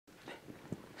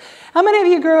How many of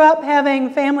you grew up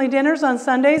having family dinners on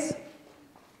Sundays?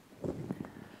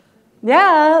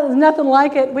 Yeah, there's nothing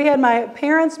like it. We had my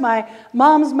parents, my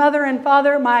mom's mother and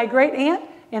father, my great aunt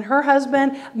and her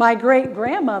husband, my great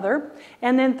grandmother,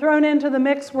 and then thrown into the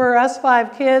mix were us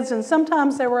 5 kids, and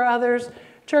sometimes there were others,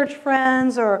 church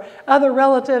friends or other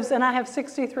relatives, and I have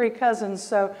 63 cousins,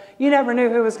 so you never knew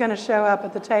who was going to show up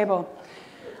at the table.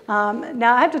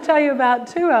 Now, I have to tell you about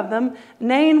 2 of them.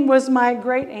 Nain was my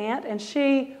great aunt, and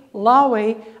she,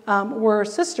 Lawi, were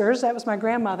sisters. That was my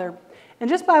grandmother. And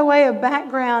just by way of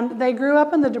background, they grew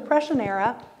up in the Depression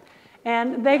era,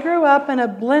 and they grew up in a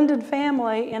blended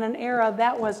family in an era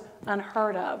that was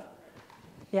unheard of.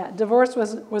 Yeah, divorce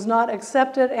was not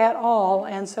accepted at all,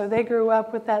 and so they grew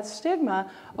up with that stigma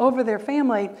over their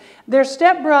family. Their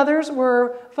stepbrothers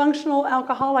were functional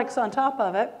alcoholics on top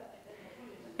of it,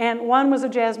 and one was a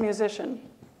jazz musician.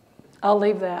 I'll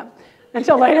leave that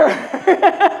until later.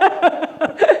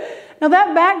 Now,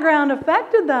 that background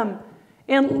affected them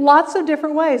in lots of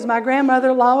different ways. My grandmother,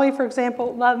 Lawi, for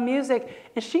example, loved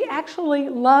music, and she actually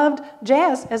loved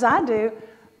jazz, as I do,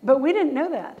 but we didn't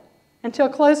know that until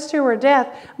close to her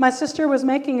death. My sister was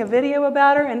making a video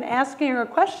about her and asking her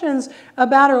questions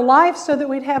about her life so that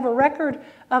we'd have a record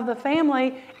of the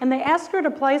family, and they asked her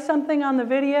to play something on the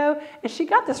video, and she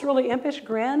got this really impish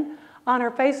grin on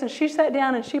her face, and she sat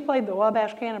down and she played the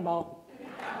Wabash Cannonball.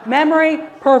 Memory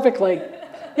perfectly.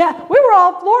 Yeah, we were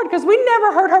all floored because we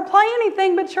never heard her play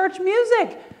anything but church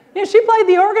music. You know, she played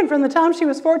the organ from the time she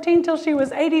was 14 till she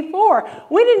was 84.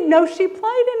 We didn't know she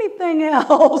played anything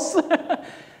else.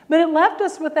 But it left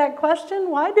us with that question,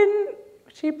 why didn't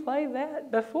she play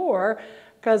that before?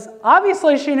 Because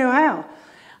obviously she knew how.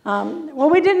 Well,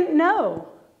 we didn't know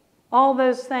all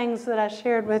those things that I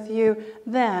shared with you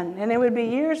then. And it would be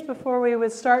years before we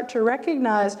would start to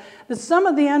recognize that some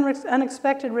of the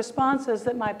unexpected responses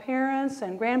that my parents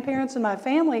and grandparents and my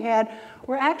family had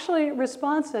were actually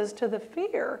responses to the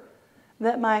fear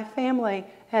that my family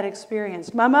had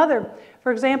experienced. My mother,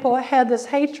 for example, had this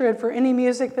hatred for any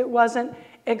music that wasn't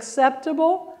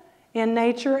acceptable in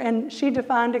nature, and she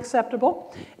defined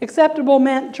acceptable. Acceptable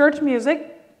meant church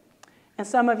music, and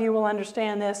some of you will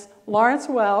understand this, Lawrence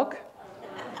Welk,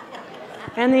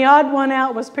 and the odd one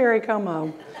out was Perry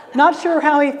Como. Not sure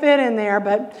how he fit in there,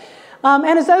 but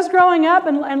and as I was growing up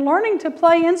and learning to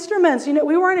play instruments, you know,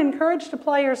 we weren't encouraged to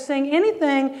play or sing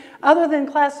anything other than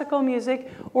classical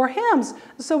music or hymns.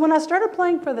 So when I started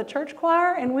playing for the church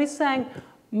choir and we sang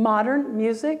modern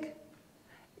music,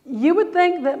 you would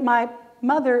think that my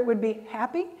mother would be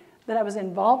happy that I was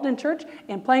involved in church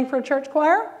and playing for a church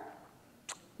choir.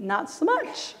 Not so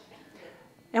much.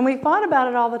 And we fought about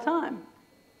it all the time.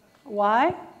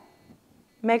 Why?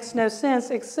 Makes no sense,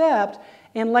 except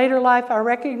in later life I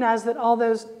recognized that all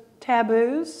those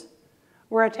taboos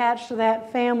were attached to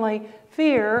that family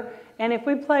fear, and if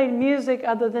we played music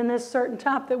other than this certain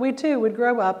type, that we too would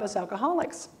grow up as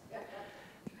alcoholics.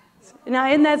 Now,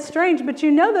 isn't that strange? But you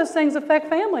know those things affect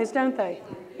families, don't they?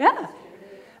 Yeah.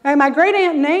 And my great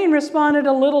aunt Nain responded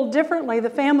a little differently.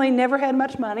 The family never had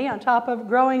much money on top of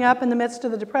growing up in the midst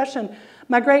of the Depression.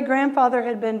 My great-grandfather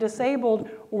had been disabled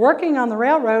working on the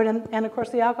railroad, and of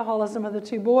course the alcoholism of the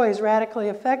 2 boys radically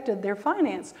affected their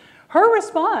finance. Her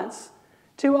response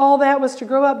to all that was to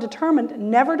grow up determined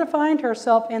never to find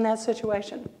herself in that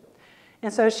situation.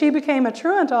 And so she became a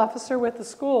truant officer with the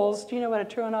schools. Do you know what a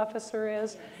truant officer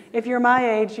is? If you're my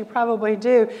age, you probably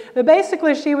do. But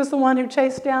basically, she was the one who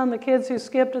chased down the kids who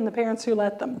skipped and the parents who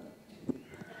let them.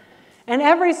 And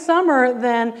every summer,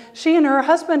 then, she and her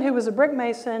husband, who was a brick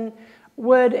mason,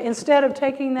 would, instead of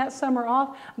taking that summer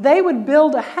off, they would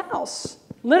build a house,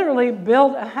 literally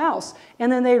build a house.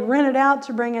 And then they'd rent it out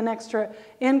to bring in extra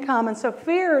income. And so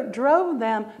fear drove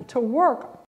them to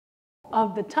work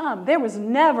of the time. There was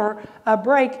never a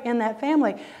break in that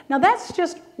family. Now, that's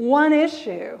just one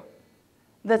issue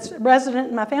that's resident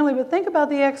in my family, but think about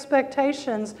the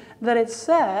expectations that it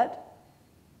set,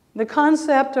 the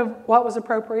concept of what was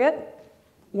appropriate,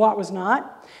 what was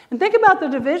not, and think about the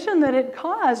division that it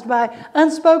caused by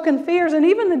unspoken fears and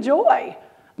even the joy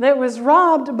that was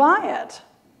robbed by it.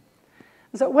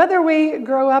 So whether we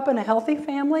grow up in a healthy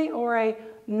family or a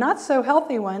not so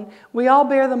healthy one, we all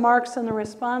bear the marks and the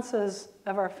responses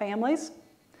of our families,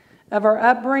 of our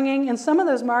upbringing, and some of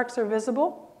those marks are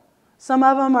visible. Some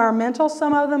of them are mental,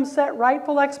 some of them set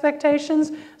rightful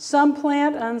expectations, some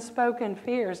plant unspoken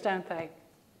fears, don't they?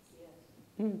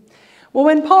 Yes. Well,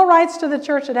 when Paul writes to the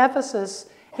church at Ephesus,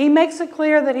 he makes it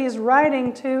clear that he's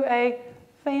writing to a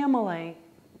family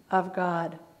of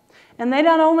God. And they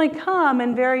not only come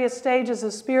in various stages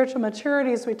of spiritual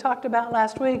maturity, as we talked about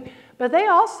last week, but they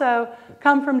also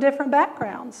come from different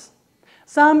backgrounds.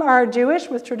 Some are Jewish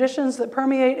with traditions that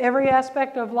permeate every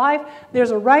aspect of life.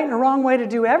 There's a right and a wrong way to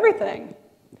do everything.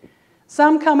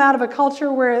 Some come out of a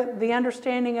culture where the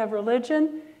understanding of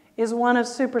religion is one of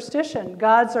superstition.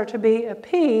 Gods are to be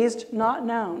appeased, not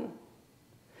known.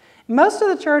 Most of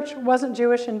the church wasn't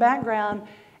Jewish in background,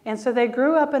 and so they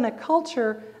grew up in a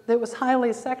culture that was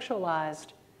highly sexualized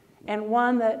and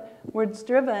one that was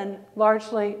driven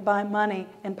largely by money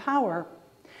and power.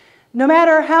 No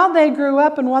matter how they grew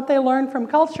up and what they learned from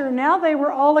culture, now they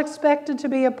were all expected to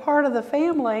be a part of the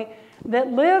family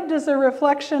that lived as a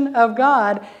reflection of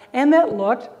God and that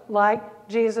looked like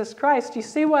Jesus Christ. You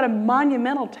see what a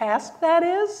monumental task that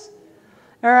is?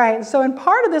 All right, so in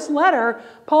part of this letter,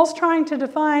 Paul's trying to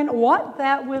define what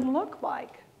that would look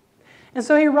like. And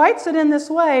so he writes it in this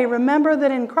way: remember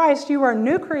that in Christ you are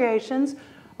new creations.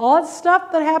 All that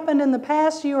stuff that happened in the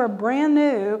past, you are brand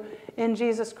new in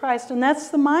Jesus Christ. And that's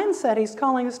the mindset he's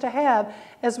calling us to have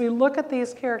as we look at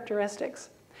these characteristics.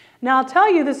 Now, I'll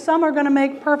tell you that some are going to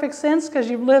make perfect sense because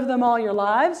you've lived them all your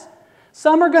lives.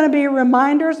 Some are going to be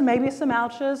reminders, maybe some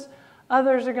ouches.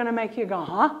 Others are going to make you go,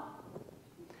 huh?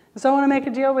 So I want to make a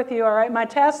deal with you, all right? My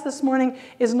task this morning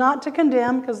is not to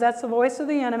condemn, because that's the voice of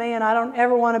the enemy, and I don't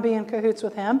ever want to be in cahoots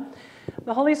with him.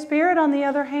 The Holy Spirit, on the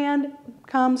other hand,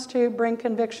 comes to bring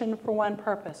conviction for one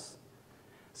purpose,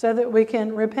 so that we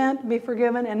can repent, be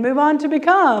forgiven, and move on to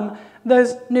become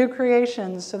those new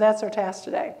creations. So that's our task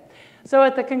today. So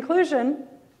at the conclusion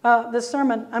of this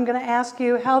sermon, I'm going to ask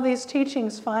you how these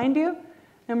teachings find you,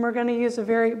 and we're going to use a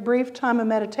very brief time of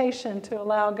meditation to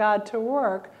allow God to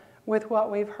work with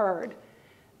what we've heard.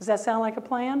 Does that sound like a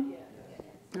plan?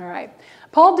 All right.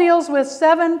 Paul deals with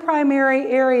 7 primary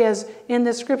areas in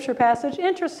this scripture passage.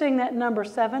 Interesting that number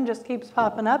 7 just keeps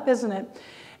popping up, isn't it?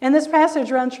 And this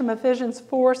passage runs from Ephesians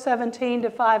 4:17 to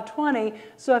 5:20.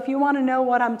 So if you want to know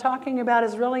what I'm talking about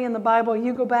is really in the Bible,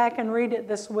 you go back and read it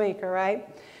this week, all right?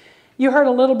 You heard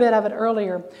a little bit of it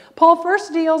earlier. Paul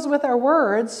first deals with our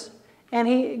words, and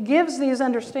he gives these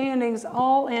understandings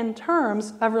all in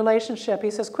terms of relationship. He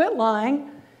says, quit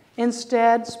lying,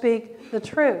 instead speak the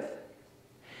truth.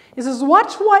 He says,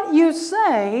 watch what you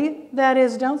say, that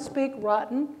is, don't speak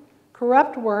rotten,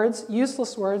 corrupt words,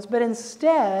 useless words, but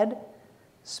instead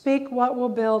speak what will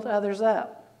build others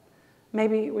up.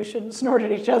 Maybe we shouldn't snort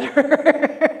at each other.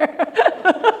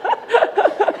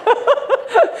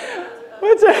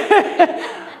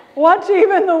 Watch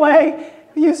even the way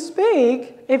you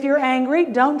speak. If you're angry,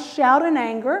 don't shout in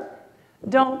anger.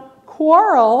 Don't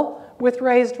quarrel with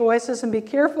raised voices, and be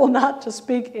careful not to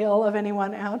speak ill of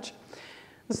anyone. Ouch.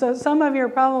 So some of you are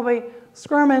probably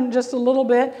squirming just a little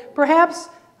bit. Perhaps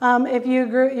if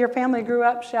your family grew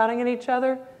up shouting at each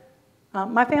other.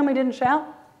 My family didn't shout.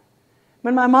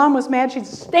 When my mom was mad, she'd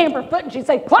stamp her foot and she'd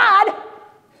say, Clyde!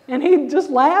 And he'd just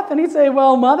laugh and he'd say,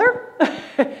 well, Mother?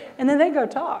 And then they'd go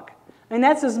talk. And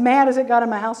that's as mad as it got in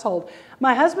my household.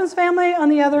 My husband's family, on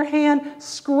the other hand,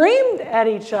 screamed at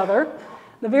each other.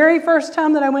 The very first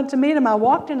time that I went to meet him, I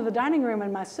walked into the dining room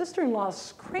and my sister-in-law was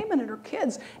screaming at her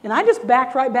kids. And I just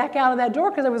backed right back out of that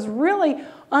door because I was really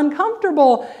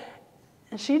uncomfortable.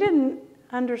 And she didn't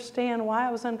understand why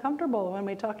I was uncomfortable when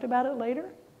we talked about it later.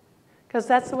 Because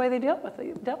that's the way they dealt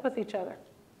with each other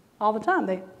all the time.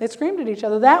 They screamed at each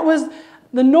other. That was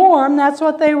the norm. That's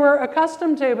what they were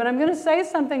accustomed to. But I'm going to say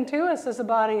something to us as a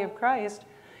body of Christ.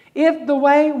 If the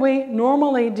way we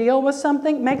normally deal with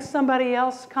something makes somebody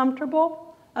else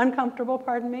uncomfortable,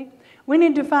 we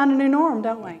need to find a new norm,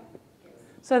 don't we?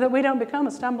 So that we don't become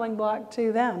a stumbling block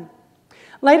to them.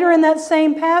 Later in that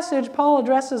same passage, Paul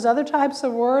addresses other types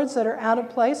of words that are out of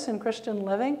place in Christian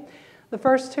living. The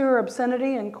first 2 are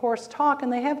obscenity and coarse talk,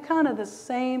 and they have kind of the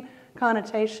same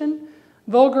connotation.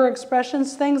 Vulgar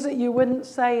expressions, things that you wouldn't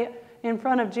say in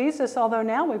front of Jesus, although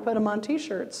now we put them on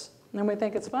T-shirts, and we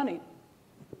think it's funny.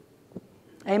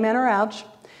 Amen or ouch.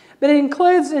 But it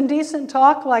includes indecent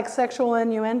talk like sexual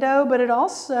innuendo, but it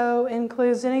also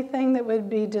includes anything that would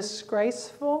be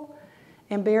disgraceful,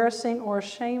 embarrassing, or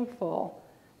shameful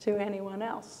to anyone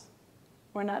else.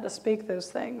 We're not to speak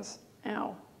those things.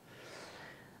 Ow.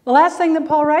 The last thing that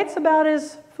Paul writes about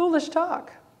is foolish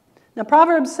talk. Now,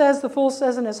 Proverbs says, the fool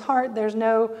says in his heart, there's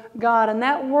no God. And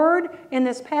that word in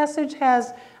this passage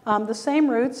has the same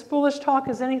roots. Foolish talk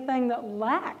is anything that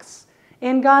lacks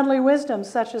in godly wisdom,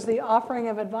 such as the offering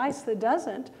of advice that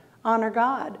doesn't honor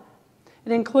God.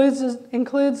 It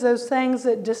includes those things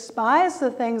that despise the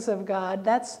things of God.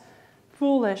 That's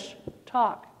foolish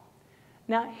talk.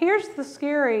 Now, here's the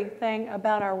scary thing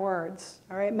about our words.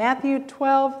 All right, Matthew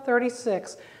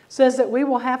 12:36 says that we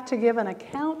will have to give an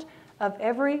account of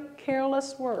every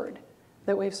careless word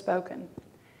that we've spoken.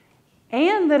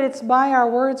 and that it's by our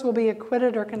words we'll be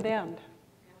acquitted or condemned.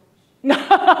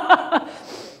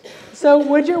 So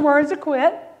would your words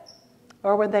acquit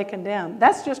or would they condemn?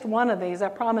 That's just one of these. I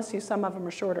promise you some of them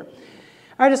are shorter.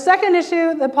 All right, the second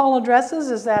issue that Paul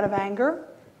addresses is that of anger.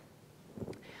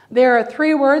 There are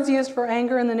 3 words used for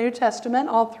anger in the New Testament.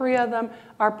 All 3 of them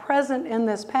are present in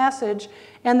this passage,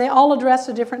 and they all address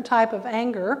a different type of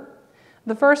anger.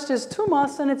 The first is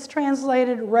thumos, and it's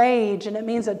translated rage, and it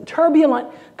means a turbulent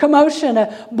commotion,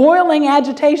 a boiling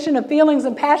agitation of feelings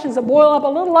and passions that boil up a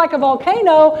little like a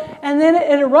volcano, and then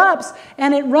it erupts,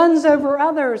 and it runs over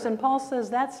others. And Paul says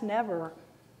that's never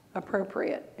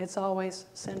appropriate. It's always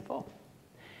sinful.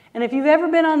 And if you've ever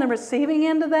been on the receiving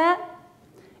end of that,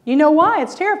 you know why.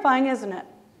 It's terrifying, isn't it?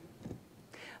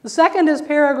 The second is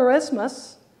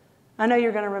paragorismus. I know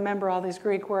you're going to remember all these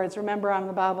Greek words. Remember, I'm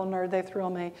a Bible nerd. They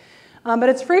thrill me. But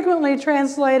it's frequently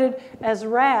translated as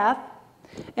wrath.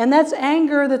 And that's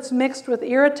anger that's mixed with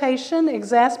irritation,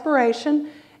 exasperation,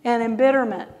 and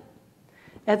embitterment.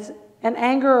 It's an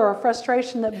anger or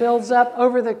frustration that builds up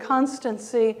over the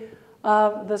constancy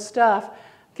of the stuff.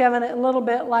 Kevin, a little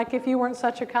bit like if you weren't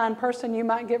such a kind person, you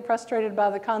might get frustrated by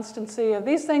the constancy of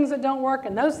these things that don't work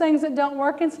and those things that don't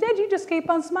work. Instead, you just keep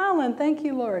on smiling. Thank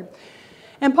you, Lord.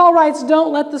 And Paul writes,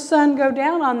 don't let the sun go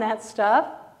down on that stuff,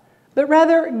 but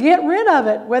rather get rid of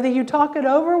it. Whether you talk it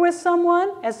over with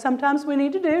someone, as sometimes we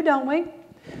need to do, don't we?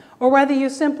 Or whether you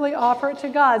simply offer it to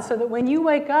God so that when you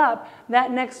wake up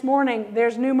that next morning,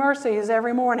 there's new mercies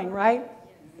every morning, right?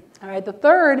 All right, the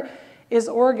third is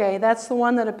orge. That's the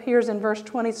one that appears in verse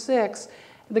 26.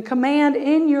 The command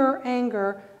in your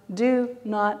anger, do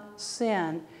not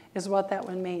sin, is what that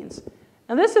one means.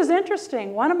 Now this is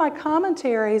interesting. One of my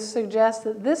commentaries suggests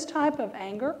that this type of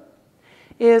anger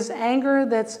is anger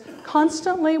that's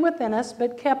constantly within us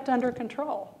but kept under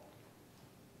control.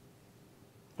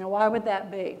 Now why would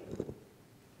that be?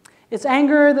 It's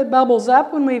anger that bubbles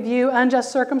up when we view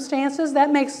unjust circumstances. That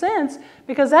makes sense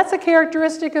because that's a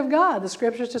characteristic of God. The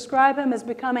Scriptures describe Him as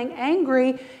becoming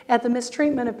angry at the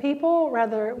mistreatment of people,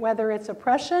 whether it's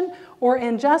oppression or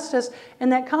injustice. And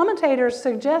that commentators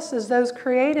suggest as those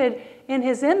created in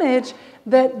His image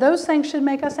that those things should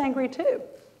make us angry too.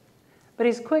 But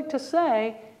He's quick to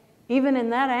say, even in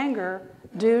that anger,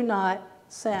 do not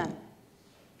sin.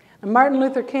 And Martin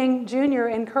Luther King Jr.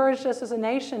 encouraged us as a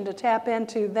nation to tap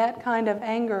into that kind of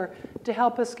anger to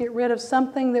help us get rid of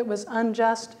something that was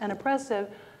unjust and oppressive,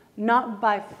 not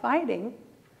by fighting,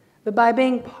 but by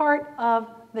being part of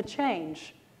the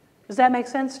change. Does that make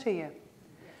sense to you?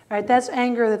 All right, that's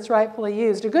anger that's rightfully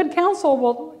used. A good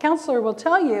counselor will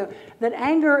tell you that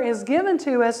anger is given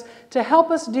to us to help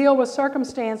us deal with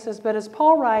circumstances, but as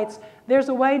Paul writes, there's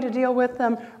a way to deal with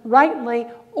them rightly,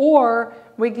 or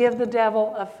we give the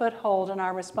devil a foothold in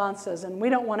our responses, and we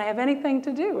don't want to have anything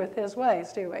to do with his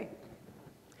ways, do we?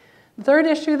 The third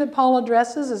issue that Paul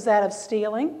addresses is that of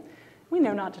stealing. We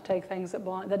know not to take things that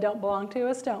don't belong to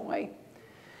us, don't we?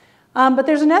 But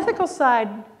there's an ethical side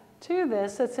to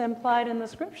this that's implied in the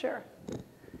Scripture.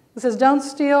 It says, don't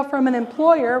steal from an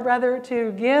employer, rather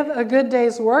to give a good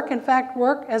day's work. In fact,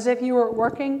 work as if you were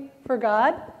working for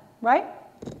God, right?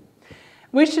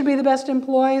 We should be the best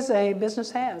employees a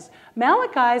business has.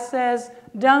 Malachi says,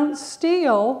 don't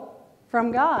steal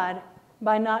from God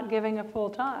by not giving a full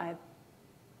tithe.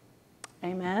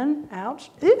 Amen. Ouch.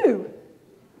 Ew.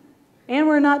 And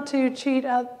we're not to cheat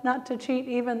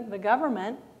even the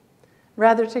government,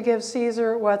 rather to give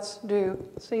Caesar what's due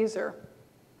Caesar.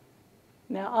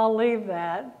 Now, I'll leave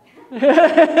that.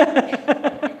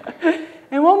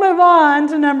 And we'll move on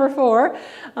to number 4.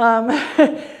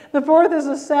 The fourth is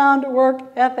a sound work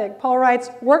ethic. Paul writes,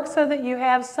 work so that you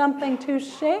have something to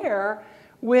share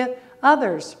with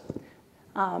others.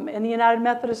 In the United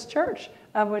Methodist Church,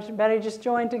 of which Betty just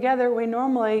joined together, we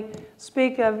normally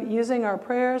speak of using our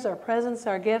prayers, our presence,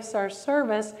 our gifts, our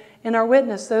service, and our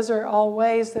witness. Those are all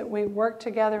ways that we work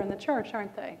together in the church,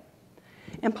 aren't they?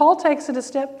 And Paul takes it a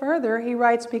step further. He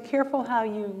writes, be careful how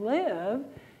you live.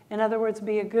 In other words,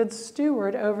 be a good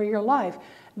steward over your life.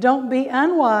 Don't be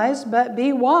unwise, but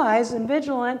be wise and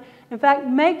vigilant. In fact,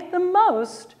 make the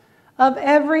most of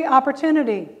every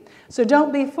opportunity. So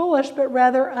don't be foolish, but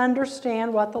rather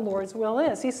understand what the Lord's will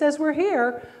is. He says we're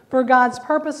here for God's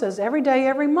purposes. Every day,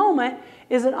 every moment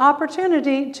is an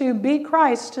opportunity to be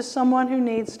Christ to someone who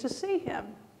needs to see Him.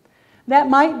 That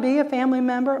might be a family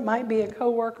member, it might be a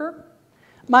coworker,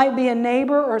 might be a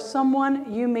neighbor or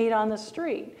someone you meet on the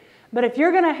street. But if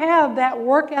you're going to have that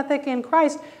work ethic in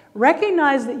Christ,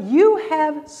 recognize that you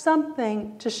have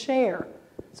something to share.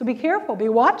 So be careful, be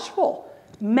watchful,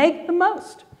 make the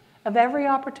most of every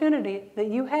opportunity that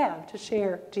you have to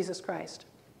share Jesus Christ.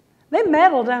 They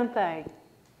meddle, don't they?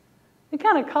 They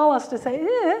kind of call us to say,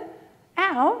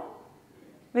 ow.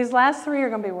 These last three are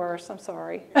going to be worse. I'm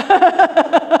sorry.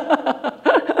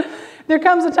 There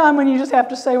comes a time when you just have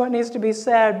to say what needs to be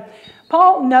said.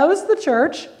 Paul knows the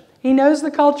church. He knows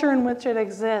the culture in which it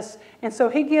exists. And so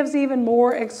he gives even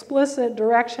more explicit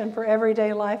direction for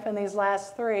everyday life in these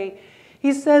last three.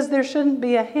 He says there shouldn't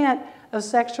be a hint of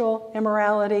sexual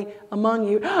immorality among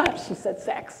you. She said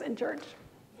sex in church.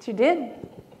 She did.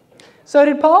 So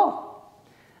did Paul.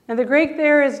 And the Greek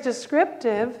there is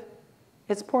descriptive.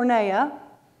 It's porneia,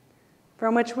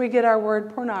 from which we get our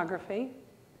word pornography.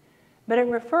 But it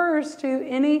refers to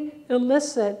any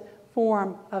illicit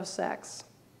form of sex.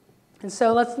 And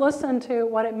so let's listen to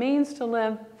what it means to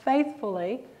live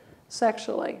faithfully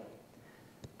sexually.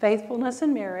 Faithfulness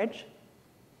in marriage,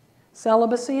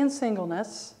 celibacy in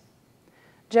singleness.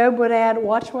 Job would add,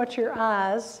 watch what your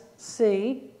eyes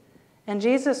see. And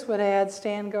Jesus would add,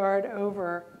 stand guard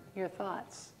over your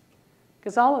thoughts.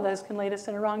 Because all of those can lead us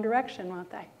in a wrong direction,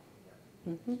 won't they?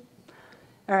 Mm-hmm.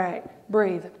 All right,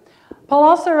 breathe. Paul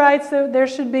also writes that there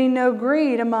should be no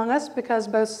greed among us because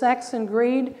both sex and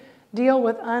greed deal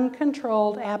with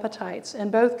uncontrolled appetites,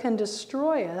 and both can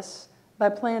destroy us by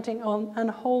planting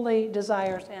unholy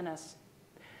desires in us.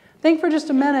 Think for just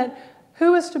a minute,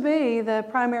 who is to be the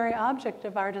primary object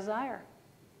of our desire?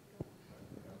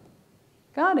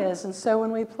 God is. And so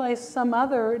when we place some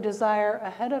other desire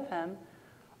ahead of Him,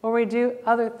 or we do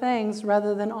other things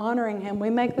rather than honoring Him, we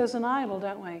make those an idol,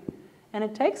 don't we? And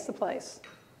it takes the place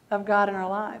of God in our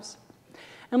lives.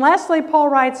 And lastly, Paul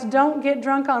writes, don't get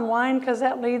drunk on wine because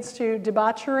that leads to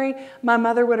debauchery. My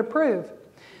mother would approve.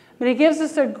 But he gives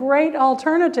us a great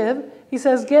alternative. He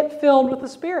says, get filled with the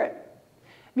Spirit.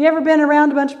 Have you ever been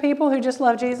around a bunch of people who just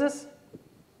love Jesus?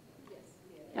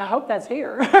 I hope that's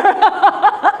here.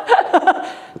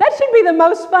 That should be the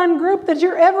most fun group that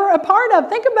you're ever a part of.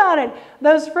 Think about it.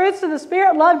 Those fruits of the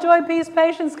Spirit, love, joy, peace,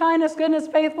 patience, kindness, goodness,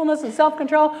 faithfulness, and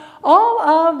self-control, all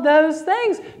of those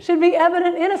things should be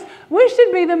evident in us. We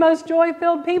should be the most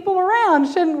joy-filled people around,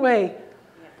 shouldn't we?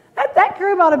 That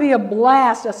group ought to be a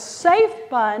blast, a safe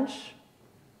bunch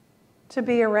to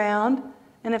be around.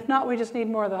 And if not, we just need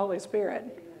more of the Holy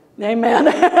Spirit. Amen.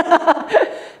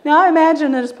 Now I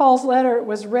imagine that as Paul's letter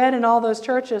was read in all those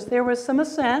churches, there was some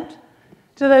assent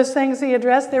to those things he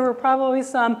addressed. There were probably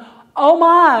some oh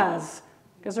my's,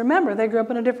 because remember, they grew up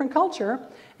in a different culture.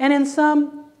 And in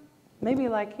some, maybe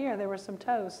like here, there were some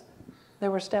toes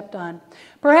that were stepped on.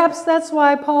 Perhaps that's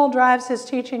why Paul drives his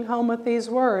teaching home with these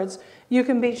words. You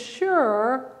can be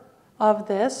sure of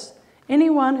this.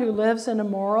 Anyone who lives in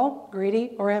immoral,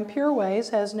 greedy, or impure ways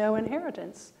has no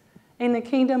inheritance in the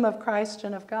kingdom of Christ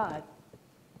and of God.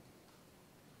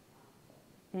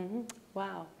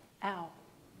 Wow. Ow.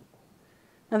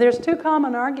 Now there's two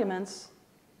common arguments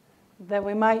that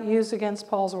we might use against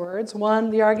Paul's words.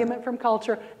 One, the argument from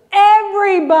culture.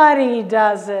 Everybody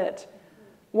does it.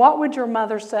 What would your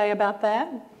mother say about that?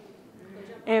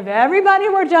 If everybody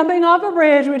were jumping off a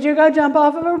bridge, would you go jump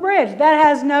off of a bridge? That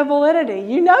has no validity.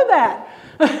 You know that.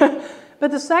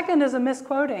 But the second is a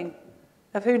misquoting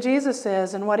of who Jesus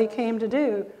is and what He came to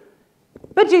do.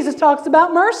 But Jesus talks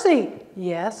about mercy.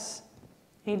 Yes,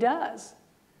 He does.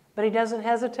 But He doesn't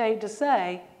hesitate to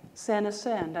say, sin is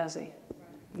sin, does He?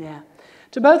 Yeah.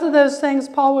 To both of those things,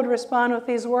 Paul would respond with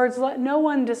these words, let no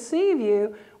one deceive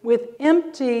you with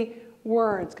empty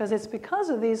words, because it's because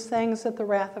of these things that the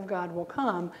wrath of God will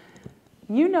come.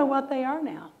 You know what they are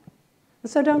now.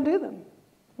 And so don't do them.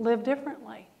 Live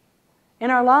differently.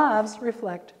 And our lives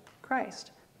reflect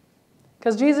Christ.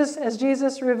 Because as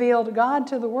Jesus revealed God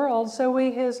to the world, so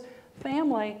we, His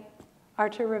family, are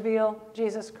to reveal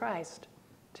Jesus Christ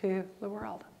to the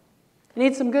world. You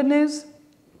need some good news?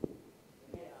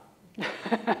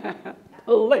 Yeah.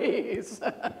 Please.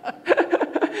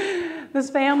 This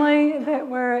family that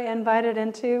we're invited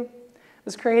into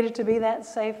was created to be that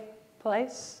safe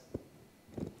place.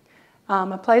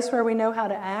 A place where we know how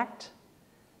to act,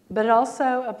 but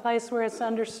also a place where it's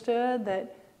understood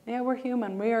that we're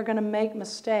human. We are going to make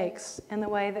mistakes in the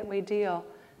way that we deal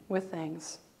with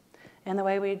things, in the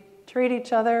way we treat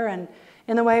each other, and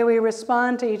in the way we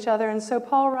respond to each other. And so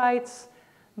Paul writes,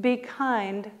 be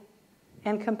kind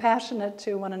and compassionate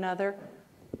to one another,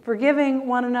 forgiving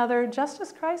one another just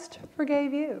as Christ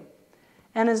forgave you.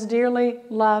 And as dearly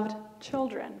loved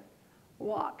children,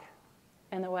 walk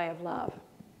in the way of love.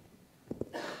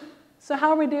 So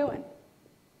how are we doing?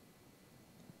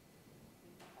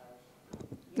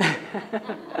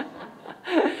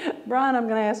 Brian, I'm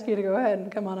going to ask you to go ahead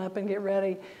and come on up and get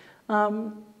ready. I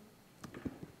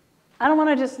don't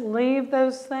want to just leave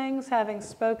those things having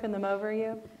spoken them over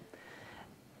you.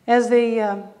 At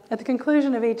the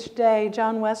conclusion of each day,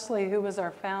 John Wesley, who was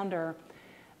our founder,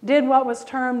 did what was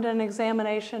termed an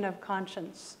examination of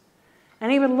conscience.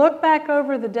 And he would look back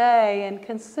over the day and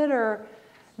consider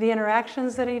the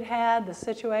interactions that he'd had, the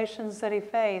situations that he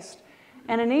faced,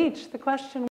 and in each, the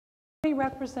question, how do he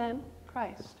represent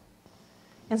Christ?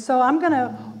 And so I'm going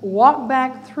to walk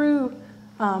back through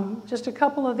just a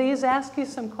couple of these, ask you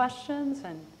some questions,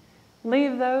 and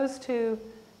leave those to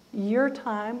your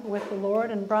time with the Lord.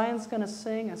 And Brian's going to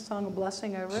sing a song of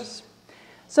blessing over us.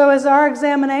 So as our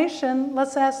examination,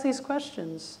 let's ask these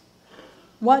questions.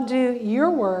 What do your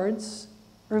words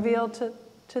reveal to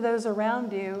those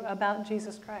around you about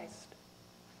Jesus Christ?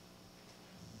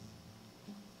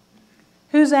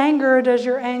 Whose anger does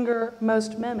your anger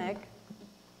most mimic?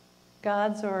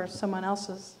 God's or someone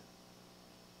else's?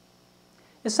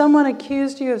 If someone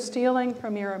accused you of stealing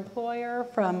from your employer,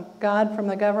 from God, from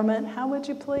the government, how would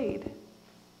you plead?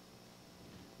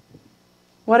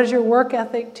 What does your work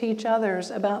ethic teach others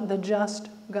about the just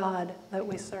God that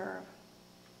we serve?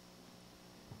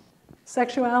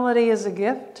 Sexuality is a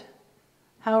gift.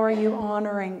 How are you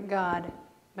honoring God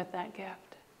with that gift?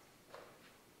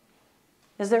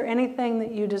 Is there anything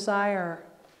that you desire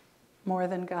more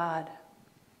than God?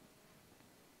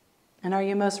 And are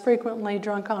you most frequently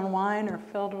drunk on wine or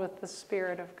filled with the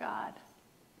Spirit of God?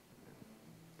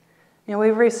 You know,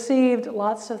 we've received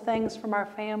lots of things from our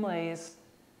families,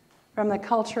 from the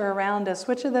culture around us.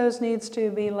 Which of those needs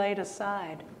to be laid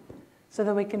aside so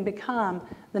that we can become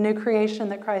the new creation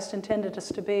that Christ intended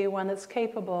us to be, one that's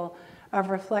capable of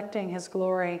reflecting His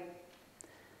glory?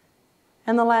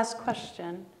 And the last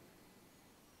question,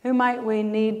 who might we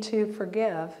need to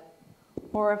forgive,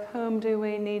 or of whom do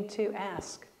we need to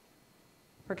ask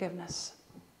forgiveness?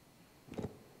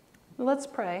 Let's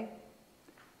pray.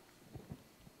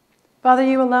 Father,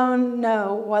 you alone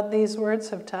know what these words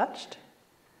have touched.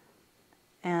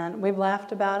 And we've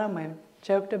laughed about them, we've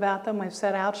joked about them, we've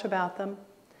said ouch about them.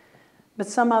 But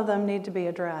some of them need to be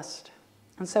addressed.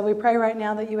 And so we pray right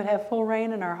now that you would have full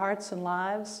reign in our hearts and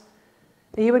lives,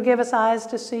 that you would give us eyes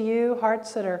to see you,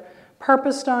 hearts that are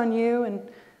purposed on you. And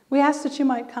we ask that you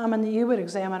might come and that you would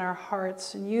examine our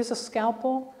hearts and use a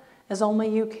scalpel as only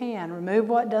you can. Remove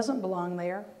what doesn't belong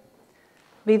there.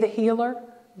 Be the healer.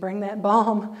 Bring that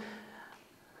balm.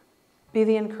 Be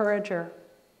the encourager.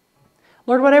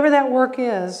 Lord, whatever that work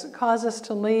is, cause us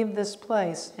to leave this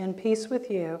place in peace with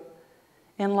you,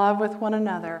 in love with one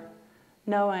another,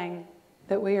 knowing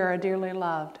that we are a dearly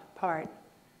loved part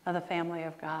of the family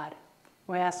of God.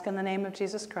 We ask in the name of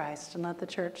Jesus Christ, and let the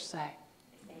church say,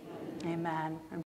 Amen. Amen.